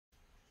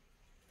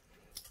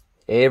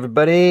Hey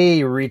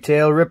everybody,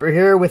 Retail Ripper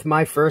here with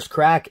my first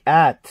crack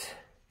at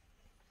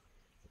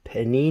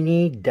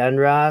Panini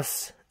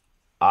Donruss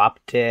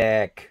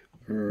Optic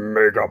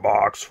Mega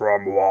Box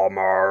from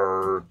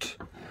Walmart.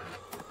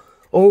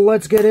 Oh,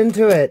 let's get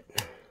into it.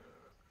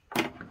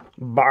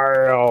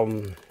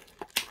 Bam!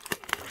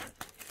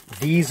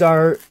 These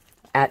are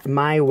at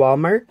my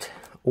Walmart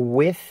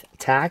with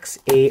tax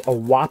a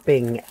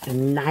whopping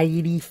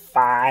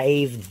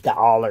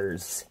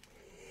 $95.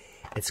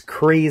 It's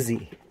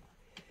crazy.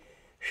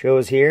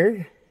 Shows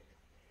here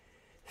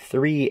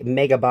 3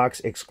 Mega Box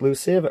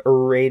exclusive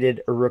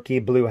rated rookie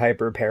blue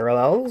hyper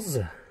parallels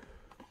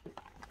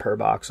per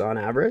box on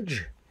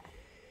average.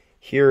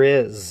 Here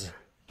is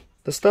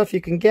the stuff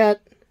you can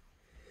get.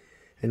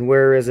 And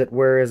where is it?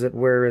 Where is it?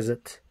 Where is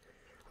it?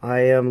 I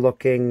am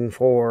looking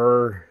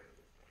for...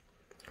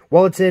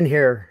 Well, it's in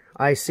here.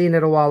 I seen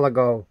it a while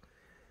ago.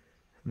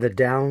 The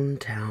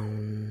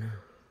Downtown.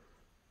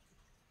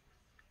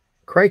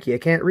 Crikey, I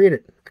can't read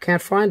it. I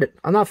can't find it.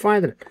 I'm not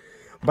finding it.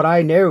 But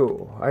I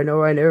know. I read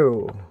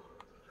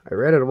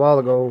it a while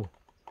ago.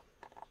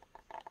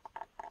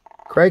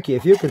 Crikey,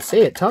 if you can see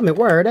it, tell me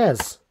where it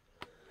is.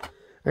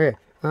 Okay.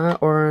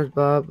 Orange,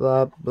 blah,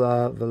 blah,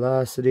 blah,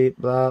 velocity,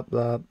 blah,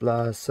 blah,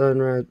 blah,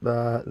 sunrise,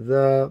 blah,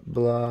 the,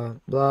 blah,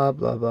 blah,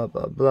 blah, blah,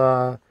 blah,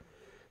 blah,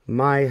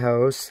 my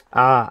house,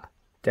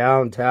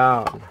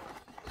 downtown.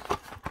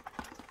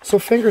 So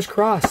fingers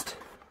crossed.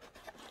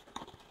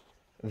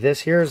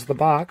 This here is the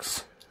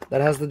box that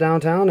has the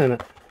downtown in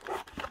it.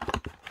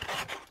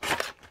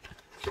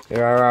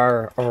 There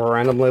are our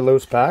randomly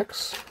loose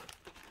packs.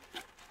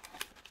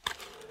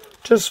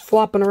 Just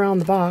flopping around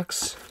the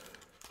box.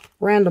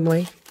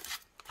 Randomly.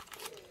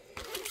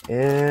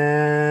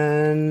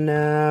 And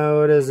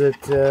what is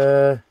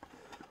it?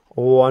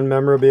 One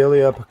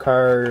memorabilia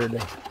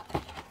card.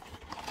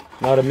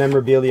 Not a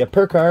memorabilia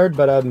per card,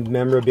 but a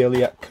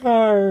memorabilia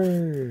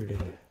card.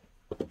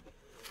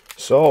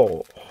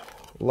 So,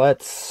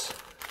 let's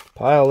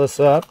pile this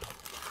up.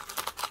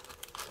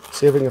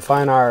 See if we can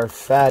find our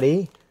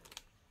fatty.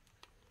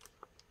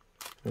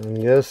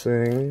 I'm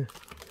guessing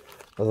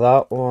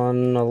that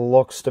one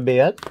looks to be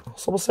it.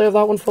 So we'll save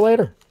that one for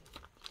later.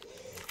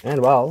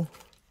 And well,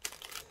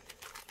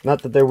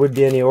 not that there would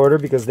be any order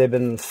because they've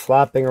been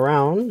flapping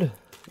around,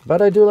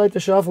 but I do like to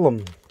shuffle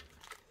them.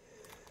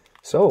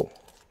 So,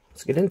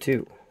 let's get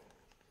into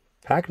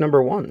pack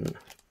number 1.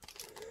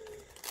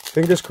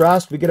 Fingers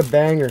crossed we get a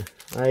banger.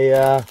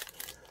 I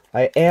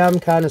am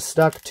kind of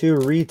stuck to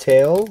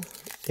retail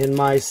in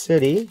my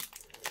city,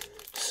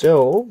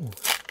 so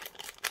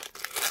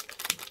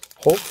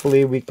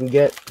hopefully we can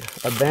get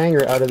a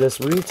banger out of this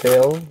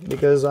retail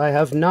because I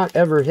have not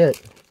ever hit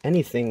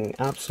anything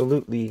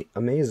absolutely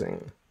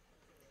amazing.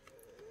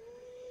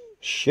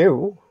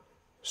 So,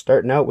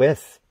 starting out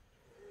with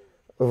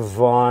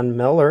Von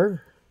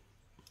Miller,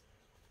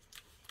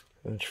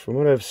 which from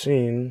what I've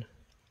seen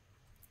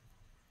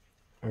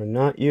are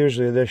not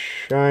usually this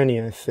shiny,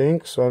 I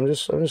think. So I'm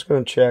just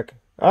gonna check.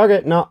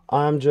 Okay, no,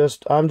 I'm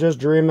just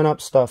dreaming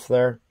up stuff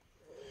there.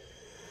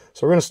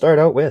 So we're gonna start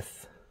out with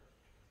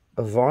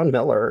Von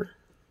Miller,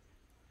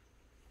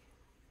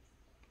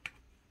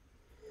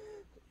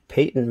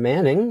 Peyton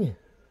Manning.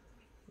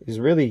 These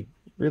really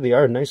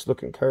are nice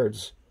looking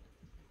cards.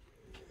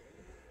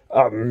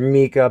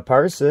 Micah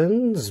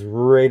Parsons,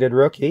 rated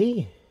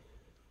rookie.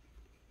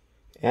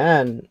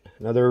 And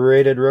another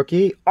rated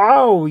rookie.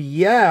 Oh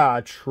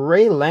yeah,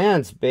 Trey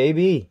Lance,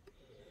 baby.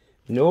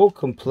 No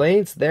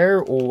complaints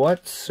there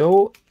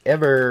whatsoever.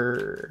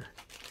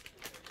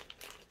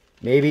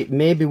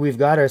 Maybe we've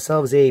got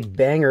ourselves a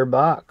banger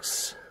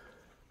box.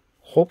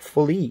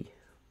 Hopefully.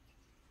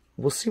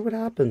 We'll see what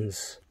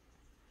happens.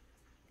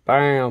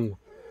 Bam.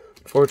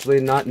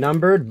 Unfortunately not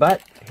numbered,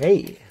 but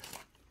hey.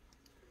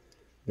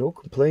 No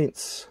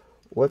complaints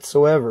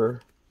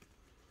whatsoever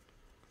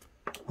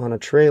on a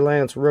Trey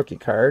Lance rookie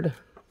card.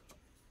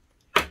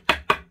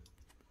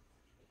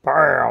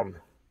 Bam.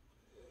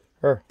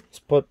 Let's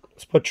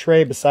put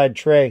Trey beside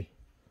Trey.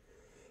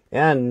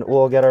 And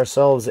we'll get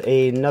ourselves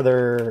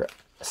another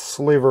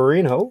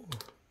Sliverino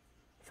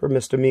for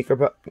Mr.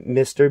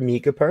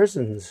 Micah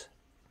Parsons.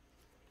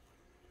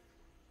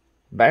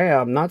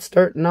 Bam, not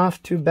starting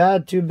off too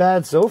bad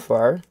so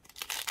far.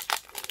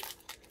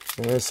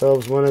 Get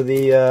ourselves one of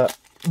the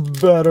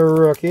better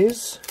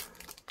rookies.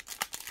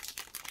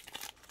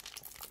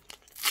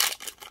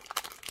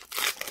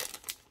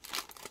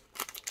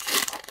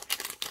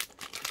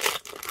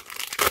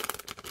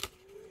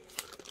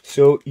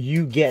 So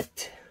you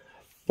get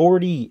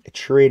 40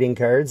 trading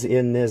cards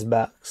in this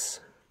box.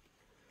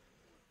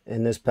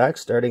 In this pack,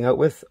 starting out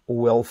with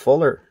Will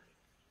Fuller.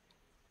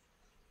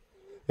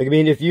 Like, I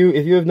mean, if you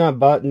have not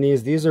bought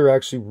these are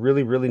actually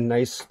really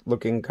nice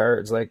looking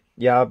cards. Like,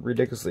 yeah,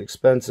 ridiculously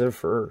expensive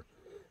for,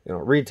 you know,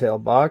 retail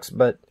box,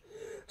 but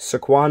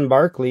Saquon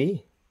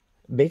Barkley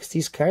makes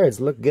these cards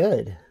look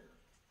good.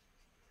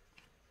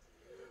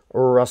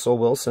 Russell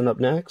Wilson up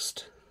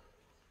next.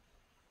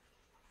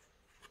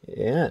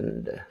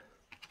 And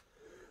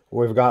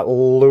we've got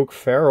Luke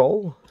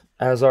Farrell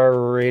as our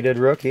rated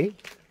rookie.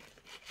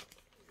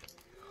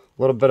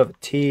 little bit of a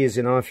tease,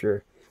 you know, if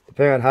you're,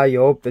 depending on how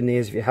you open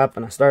these, if you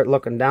happen to start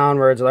looking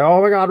downwards, like,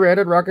 oh my god,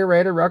 rated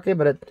rookie,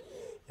 but it,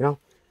 you know,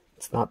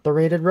 it's not the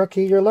rated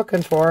rookie you're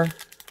looking for.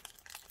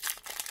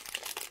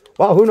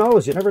 Well, who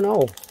knows? You never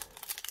know.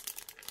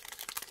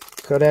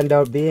 Could end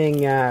up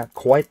being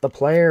quite the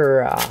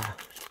player,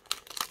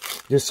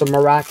 do some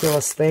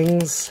miraculous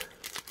things.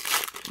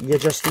 You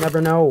just never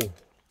know.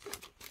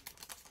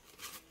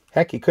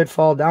 Heck, he could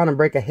fall down and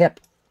break a hip.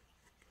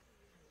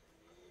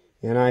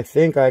 And I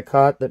think I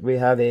caught that we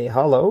have a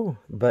hollow,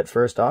 but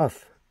first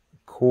off,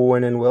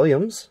 Quinn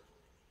Williams.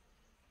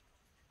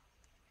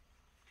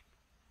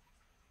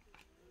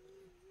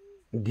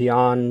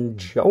 Deion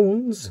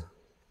Jones.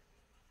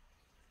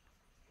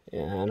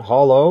 And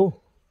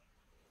hollow.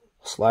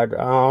 Slide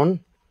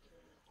down.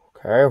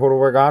 Okay, who do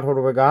we got? Who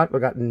do we got?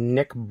 We got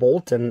Nick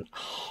Bolton,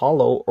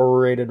 hollow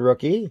rated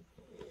rookie.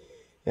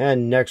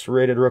 And next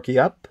rated rookie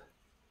up,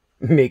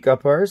 Micah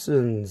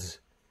Parsons.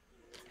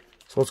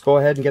 So let's go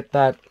ahead and get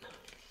that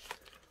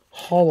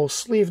hollow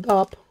sleeved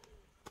up.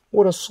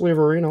 What a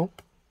sleeverino.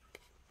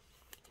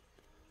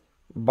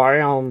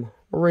 Bam,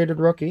 rated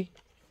rookie.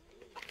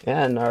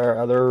 And our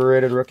other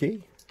rated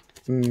rookie,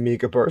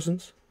 Micah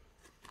Parsons.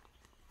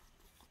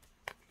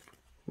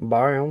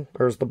 Bam,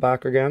 there's the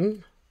back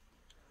again.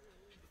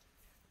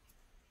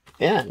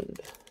 And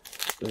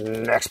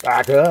next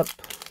pack up.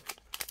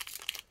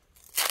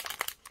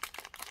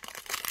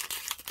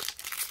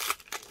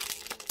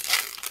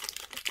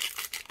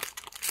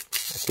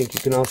 I think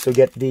you can also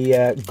get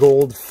the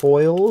gold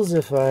foils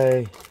if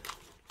I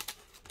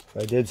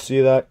did see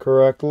that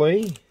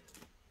correctly.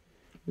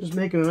 We're just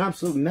making an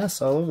absolute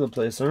mess all over the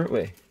place, aren't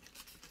we?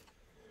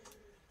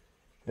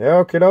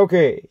 Okie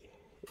dokie.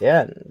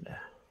 And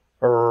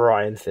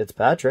Ryan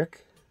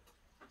Fitzpatrick.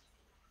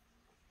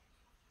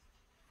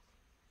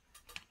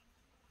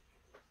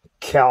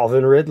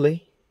 Calvin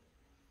Ridley.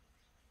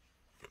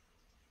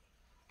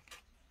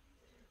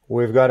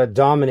 We've got a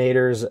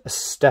Dominators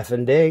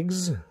Stefan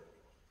Diggs.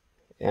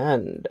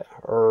 And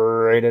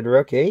rated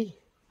rookie,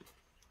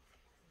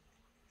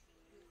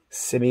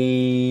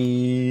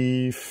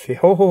 Simi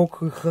Fioco.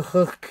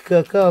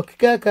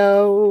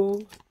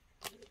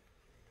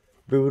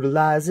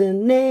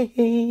 Brutalizing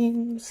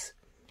names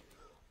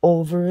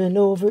over and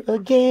over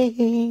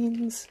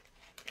again.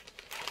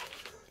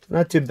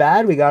 Not too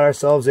bad. We got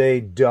ourselves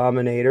a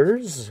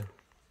Dominators.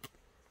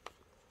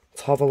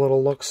 Let's have a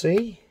little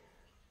look-see.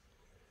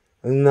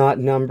 Not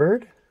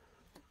numbered.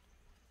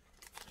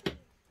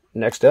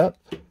 Next up,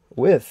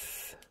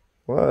 with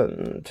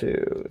 1,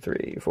 2,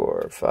 3,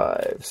 4,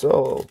 5.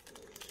 So,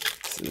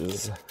 this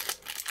is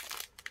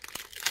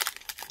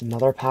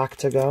another pack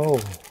to go.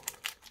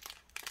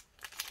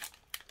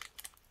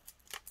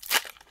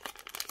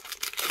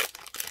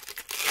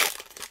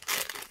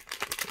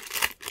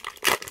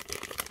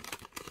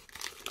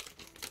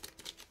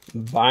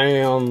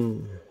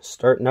 Bam!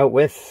 Starting out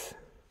with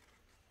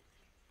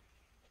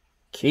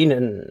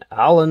Keenan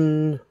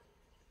Allen.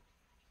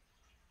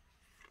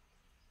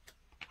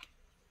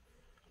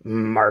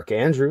 Mark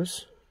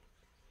Andrews.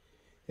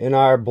 In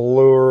our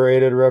blue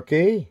rated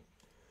rookie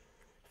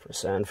for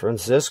San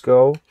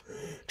Francisco,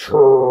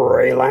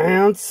 Trey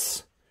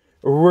Lance.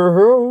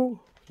 Woohoo!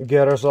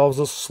 Get ourselves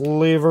a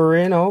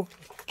sleeverino.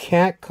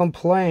 Can't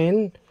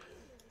complain.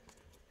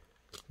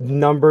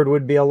 Numbered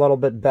would be a little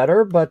bit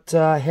better, but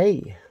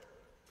hey,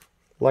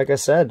 like I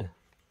said,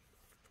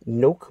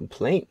 no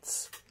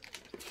complaints.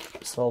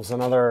 Ourselves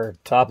another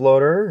top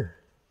loader.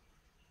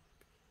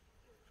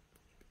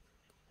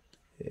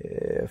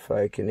 If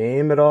I can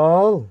aim it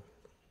all.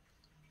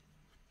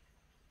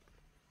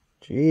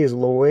 Jeez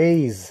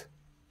Louise.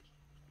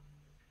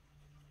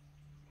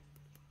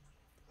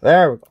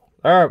 There we go.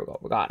 There we go.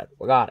 We got it.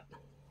 We got it.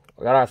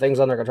 We got our things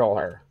under control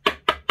here.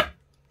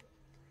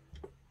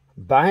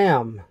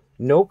 Bam.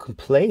 No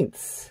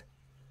complaints.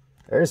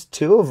 There's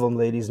 2 of them,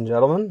 ladies and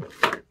gentlemen.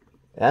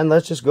 And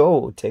let's just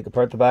go. Take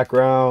apart the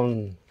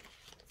background.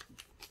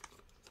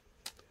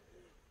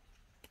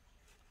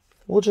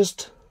 We'll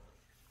just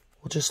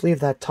leave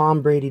that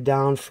Tom Brady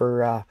down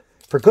for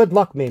good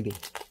luck, maybe.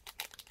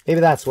 Maybe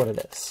that's what it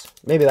is.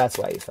 Maybe that's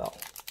why he fell.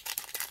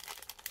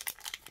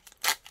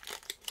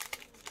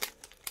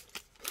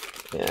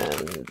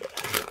 And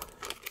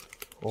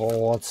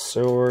let's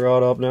see what we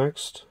got up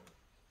next.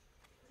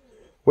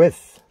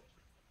 With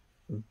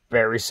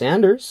Barry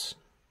Sanders,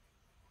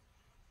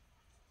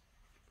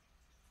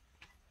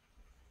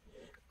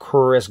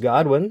 Chris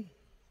Godwin,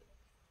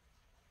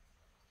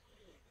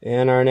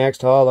 and our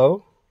next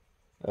holo,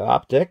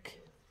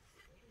 Optic,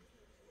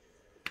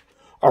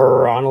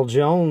 Ronald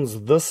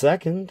Jones the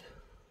second.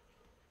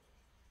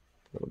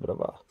 A little bit of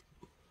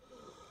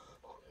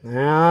a...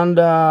 And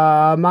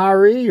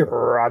Mari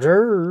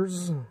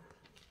Rogers.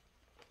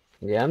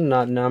 Again,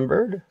 not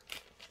numbered.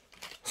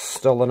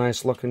 Still a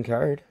nice looking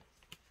card.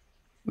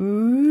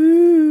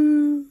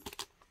 Ooh.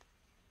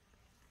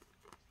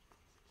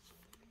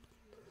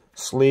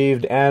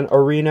 Sleeved and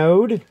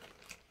arenoed.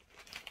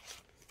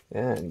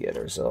 And get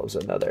ourselves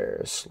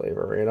another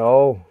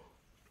Slaverino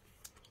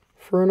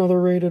for another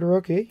rated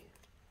rookie.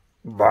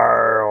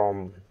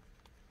 Bam.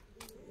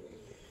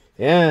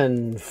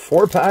 And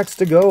 4 packs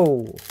to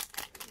go.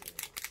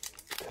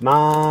 Come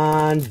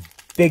on.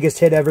 Biggest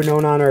hit ever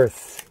known on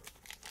Earth.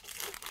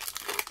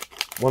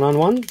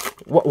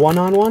 1-on-1? What,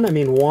 1-on-1? I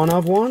mean 1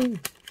 of 1?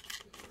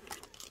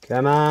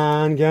 Come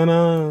on, come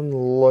on.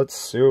 Let's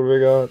see what we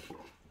got.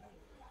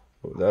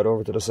 Move that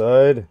over to the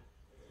side.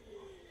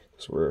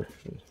 So we're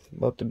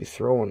about to be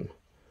throwing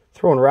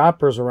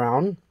wrappers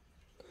around.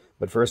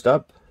 But first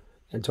up,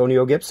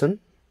 Antonio Gibson.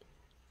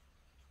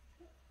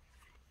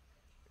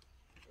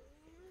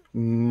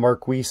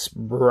 Marquise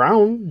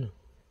Brown.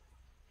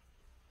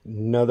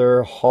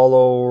 Another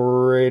hollow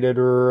rated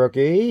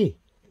rookie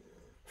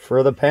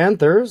for the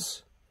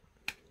Panthers.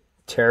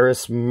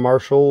 Terrace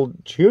Marshall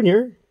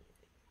Jr.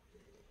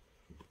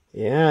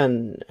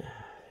 And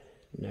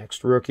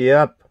next rookie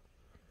up,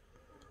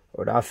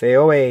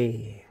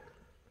 Odafeoe.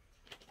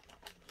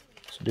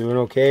 So doing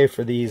okay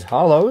for these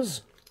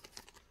hollows.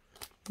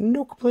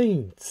 No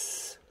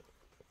complaints.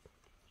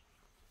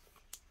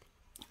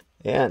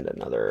 And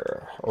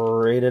another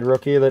rated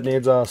rookie that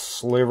needs a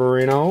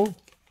Sliverino.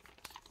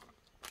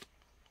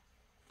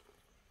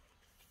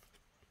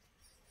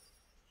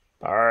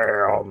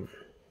 Bam.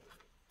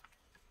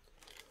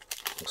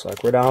 Looks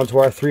like we're down to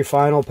our 3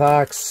 final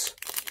packs.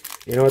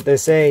 You know what they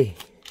say?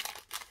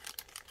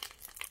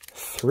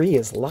 3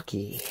 is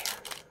lucky.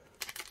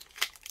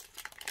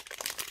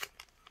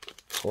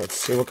 So let's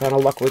see what kind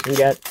of luck we can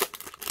get.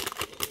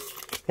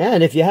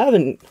 And if you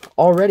haven't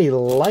already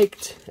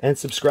liked and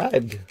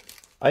subscribed,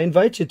 I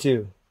invite you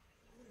to.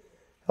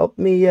 Help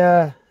me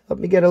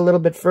get a little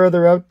bit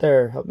further out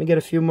there. Help me get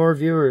a few more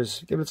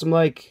viewers. Give it some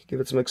like. Give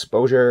it some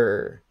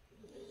exposure.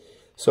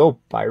 So,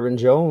 Byron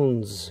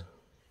Jones.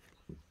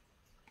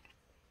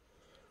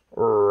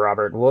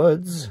 Robert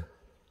Woods.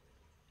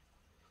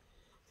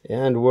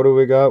 And what do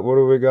we got? What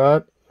do we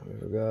got?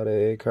 We've got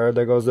a card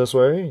that goes this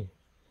way.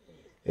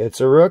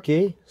 It's a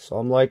rookie, so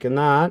I'm liking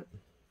that.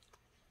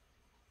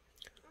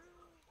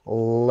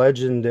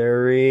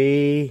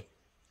 Legendary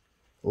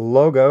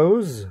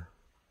logos.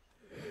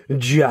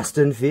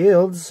 Justin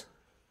Fields.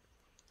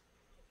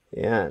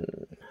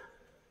 And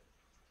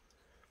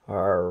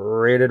our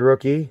rated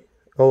rookie,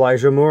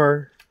 Elijah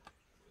Moore.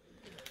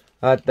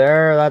 That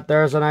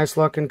there's a nice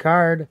looking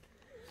card.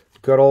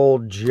 Good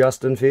old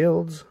Justin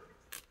Fields.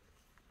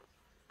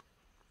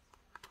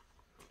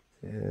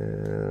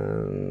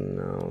 And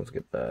now let's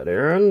get that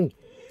in.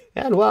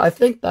 And well, I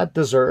think that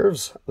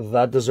deserves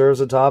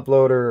a top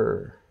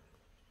loader.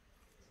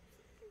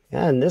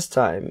 And this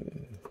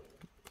time,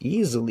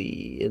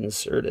 easily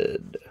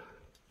inserted.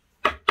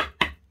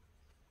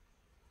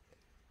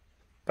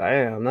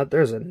 Bam,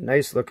 there's a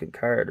nice looking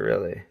card,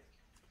 really.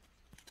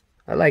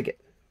 I like it.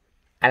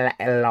 I like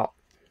it a lot.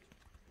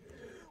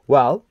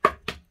 Well,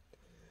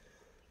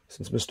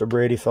 since Mr.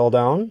 Brady fell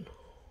down,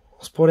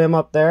 let's put him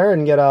up there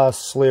and get a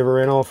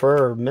Sliverino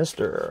for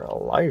Mr.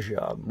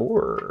 Elijah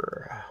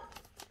Moore.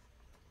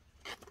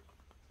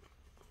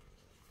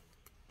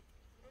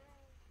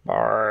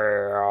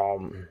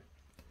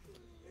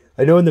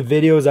 I know in the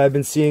videos I've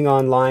been seeing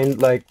online,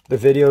 like, the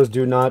videos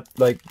do not,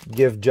 like,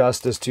 give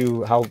justice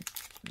to how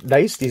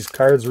nice these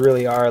cards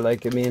really are.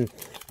 Like, I mean,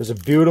 there's a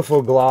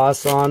beautiful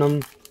gloss on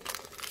them.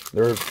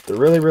 They're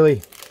really,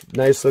 really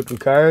nice looking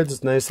cards.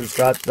 It's nice it's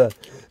got the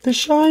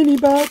shiny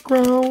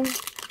background.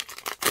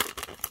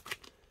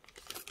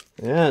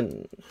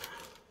 And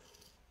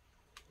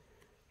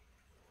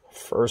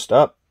first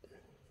up,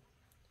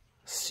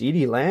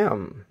 CeeDee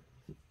Lamb.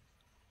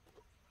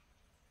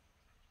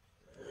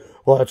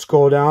 Let's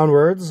go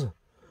downwards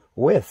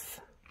with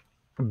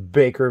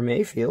Baker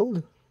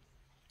Mayfield.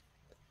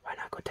 Why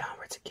not go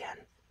downwards again?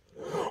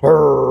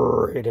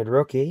 Rated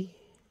rookie.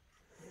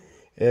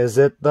 Is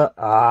it the...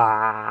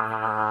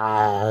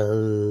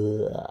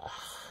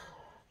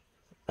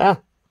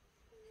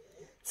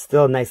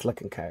 still a nice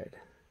looking card.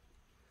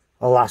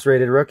 A last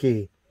rated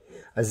rookie.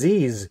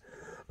 Aziz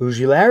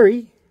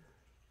Ujulari.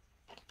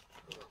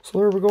 So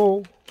there we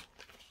go.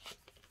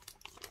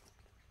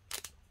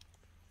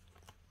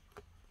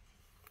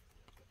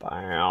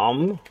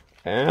 Bam.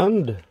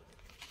 And...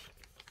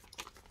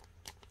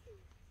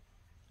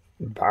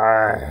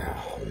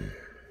 bam.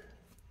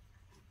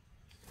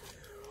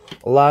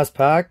 Last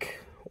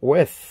pack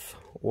with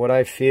what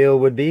I feel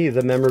would be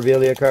the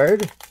memorabilia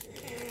card.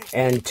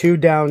 And 2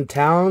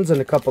 downtowns and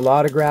a couple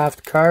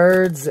autographed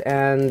cards.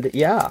 And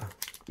yeah,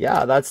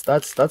 that's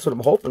what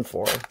I'm hoping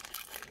for.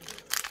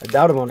 I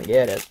doubt I'm going to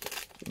get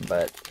it.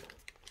 But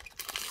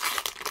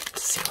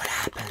let's see what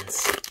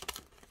happens.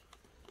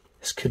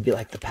 This could be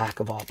like the pack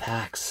of all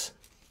packs.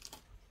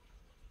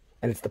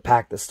 And it's the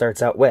pack that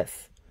starts out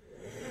with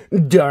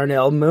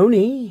Darnell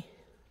Mooney.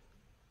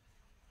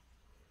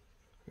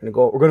 We're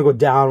gonna go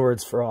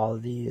downwards for all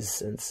of these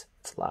since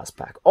it's the last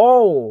pack.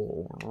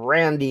 Oh,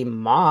 Randy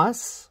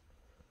Moss.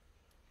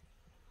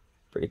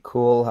 Pretty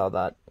cool how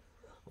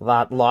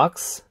that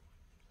looks.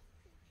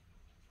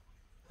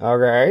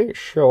 Okay,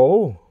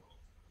 so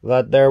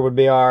that there would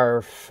be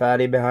our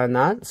fatty behind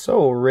that.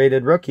 So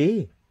rated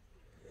rookie,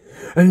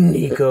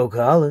 Nico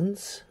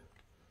Collins.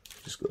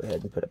 Just go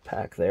ahead and put a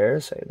pack there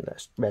so I can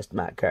rest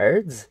my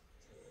cards.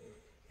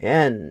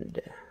 And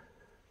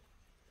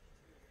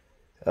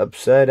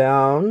upside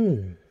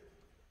down,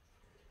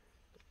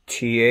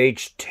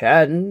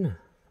 TH10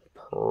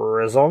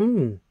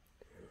 Prism.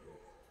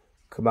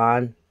 Come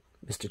on,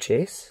 Mr.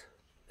 Chase.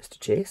 Mr.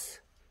 Chase.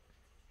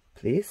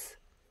 Please.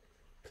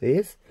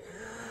 Please.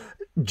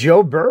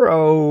 Joe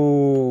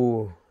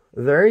Burrow.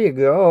 There you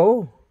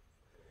go.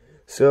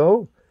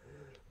 So,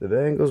 the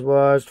Bengals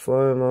watched,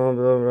 flying, blah,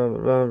 blah, blah,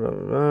 blah, blah,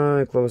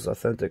 blah. Close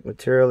authentic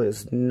material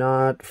is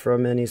not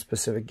from any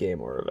specific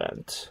game or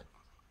event.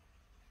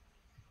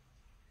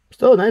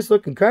 Still a nice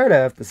looking card, I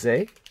have to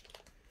say.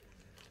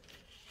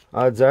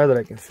 Odds are that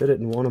I can fit it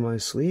in one of my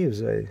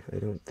sleeves. I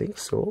don't think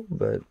so,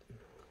 but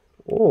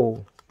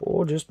oh,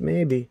 just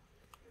maybe.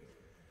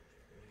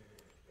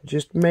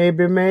 Just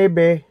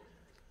maybe.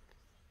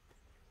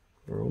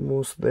 We're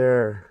almost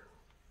there.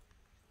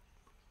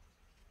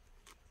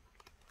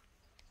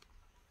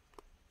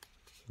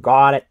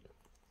 Got it.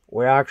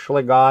 We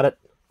actually got it.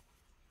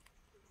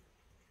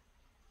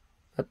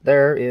 That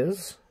there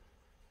is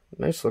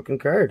a nice looking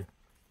card.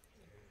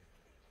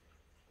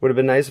 Would have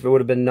been nice if it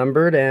would have been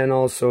numbered and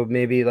also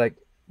maybe like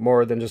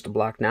more than just a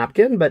black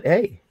napkin, but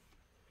hey,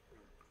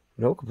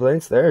 no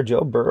complaints there.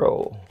 Joe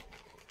Burrow.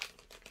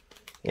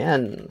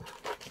 And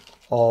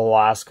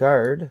last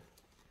card,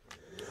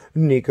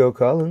 Nico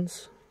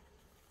Collins.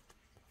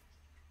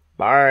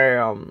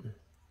 Bam.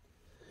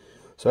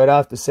 So I'd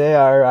have to say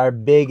our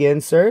big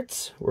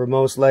inserts were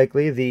most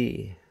likely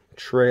the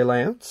Trey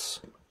Lance.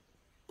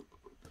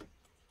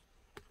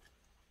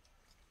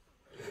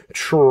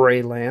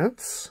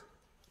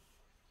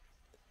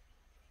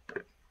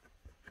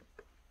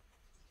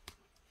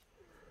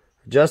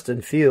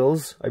 Justin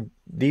Fields.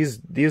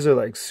 These are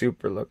like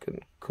super looking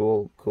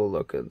cool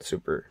looking,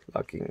 super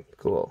looking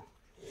cool.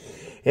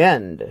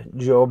 And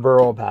Joe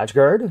Burrow patch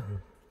card.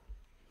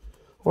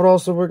 What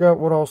else did we got?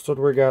 What else did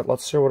we got?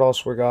 Let's see what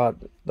else we got.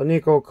 The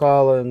Nico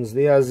Collins,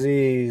 the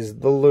Aziz,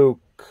 the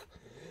Luke,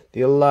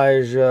 the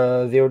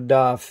Elijah, the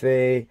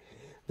Odafe,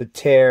 the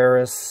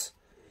Terrace,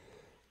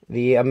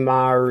 the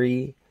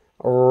Amari,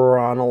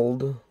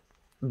 Ronald,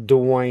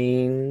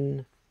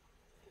 Dwayne,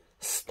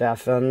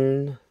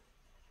 Stefan,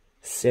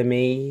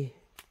 Simi,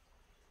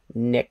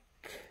 Nick,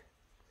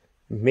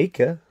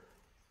 Mika,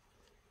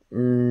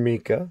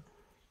 and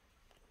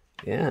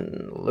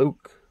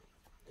Luke.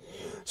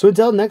 So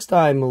until next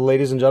time,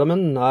 ladies and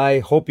gentlemen, I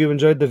hope you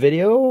enjoyed the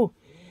video,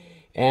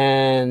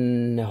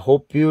 and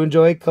hope you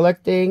enjoy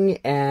collecting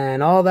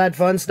and all that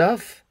fun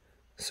stuff.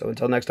 So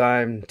until next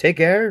time, take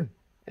care,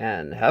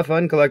 and have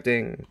fun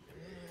collecting.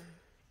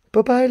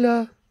 Bye-bye,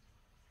 la.